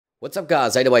What's up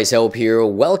guys, iDevice Help here,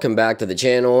 welcome back to the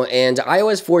channel, and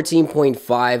iOS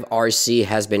 14.5 RC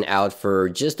has been out for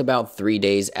just about 3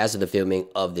 days as of the filming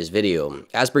of this video.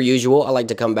 As per usual, I like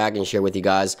to come back and share with you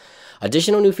guys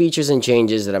additional new features and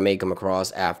changes that I may come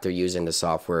across after using the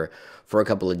software for a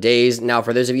couple of days. Now,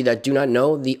 for those of you that do not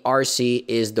know, the RC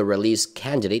is the release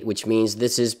candidate, which means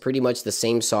this is pretty much the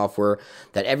same software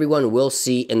that everyone will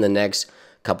see in the next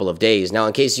couple of days. Now,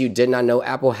 in case you did not know,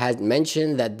 Apple had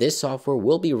mentioned that this software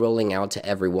will be rolling out to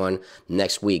everyone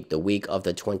next week, the week of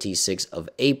the 26th of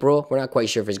April. We're not quite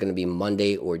sure if it's going to be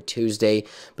Monday or Tuesday,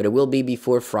 but it will be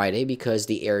before Friday because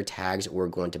the AirTags were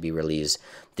going to be released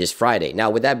this Friday. Now,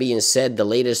 with that being said, the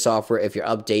latest software, if you're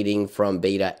updating from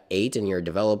beta 8 and you're a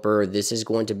developer, this is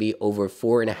going to be over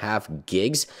 4.5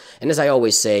 gigs. And as I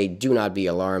always say, do not be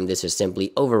alarmed. This is simply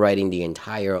overwriting the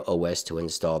entire OS to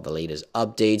install the latest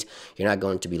updates. You're not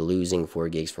going to be losing 4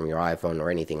 gigs from your iPhone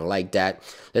or anything like that.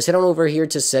 Let's head on over here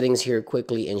to settings here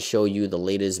quickly and show you the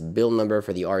latest build number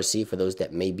for the RC for those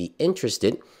that may be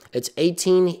interested. It's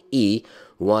 18E199.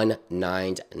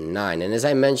 And as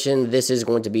I mentioned, this is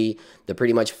going to be the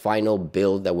pretty much final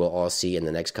build that we'll all see in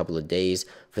the next couple of days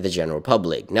for the general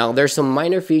public. Now, there's some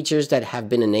minor features that have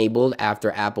been enabled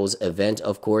after Apple's event.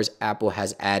 Of course, Apple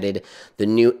has added the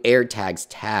new AirTags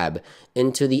tab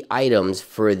into the items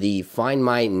for the Find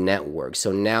My network.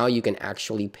 So now you can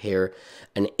actually pair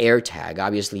an AirTag.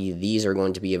 Obviously, these are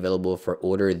going to be available for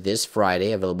order this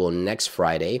Friday, available next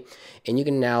Friday. And you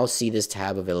can now see this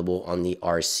tab available on the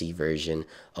RC version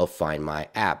of Find My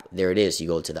app. There it is. You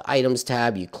go to the items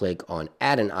tab, you click on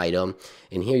add an item,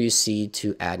 and here you see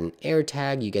to add an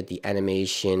AirTag, you get the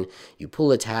animation, you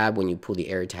pull a tab when you pull the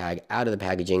AirTag out of the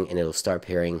packaging and it'll start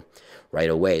pairing right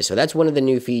away. So that's one of the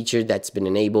new features that's been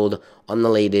enabled on the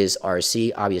latest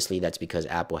RC. Obviously, that's because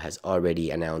Apple has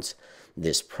already announced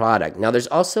this product. Now, there's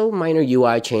also minor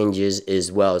UI changes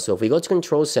as well. So if we go to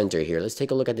Control Center here, let's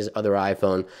take a look at this other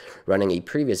iPhone running a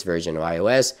previous version of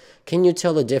iOS. Can you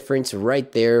tell the difference right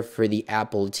there for the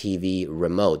Apple TV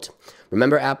remote?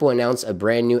 Remember, Apple announced a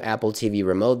brand new Apple TV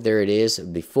remote. There it is,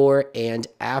 before and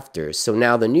after. So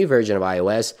now the new version of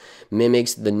iOS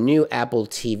mimics the new Apple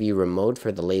TV remote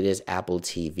for the latest Apple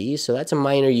TV. So that's a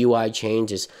minor UI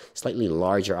change, is slightly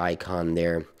larger icon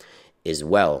there as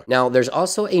well. Now, there's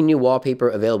also a new wallpaper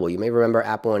available. You may remember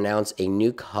Apple announced a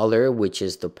new color, which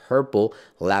is the purple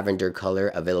lavender color,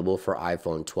 available for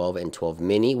iPhone 12 and 12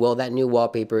 mini. Well, that new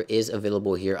wallpaper is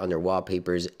available here under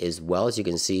Wallpapers as well. As you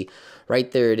can see,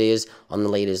 right there it is on the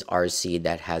latest RC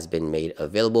that has been made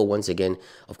available. Once again,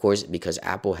 of course, because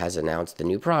Apple has announced the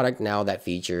new product, now that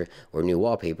feature or new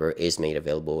wallpaper is made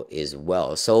available as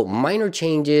well. So minor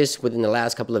changes within the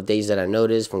last couple of days that I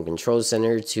noticed, from Control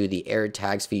Center to the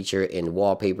AirTags feature in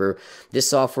Wallpaper. This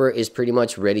software is pretty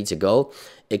much ready to go.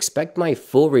 Expect my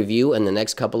full review in the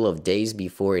next couple of days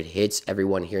before it hits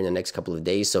everyone here in the next couple of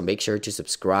days. So make sure to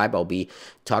subscribe. I'll be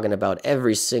talking about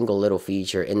every single little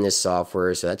feature in this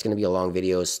software. So that's going to be a long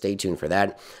video. Stay tuned for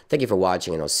that. Thank you for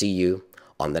watching, and I'll see you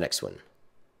on the next one.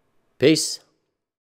 Peace.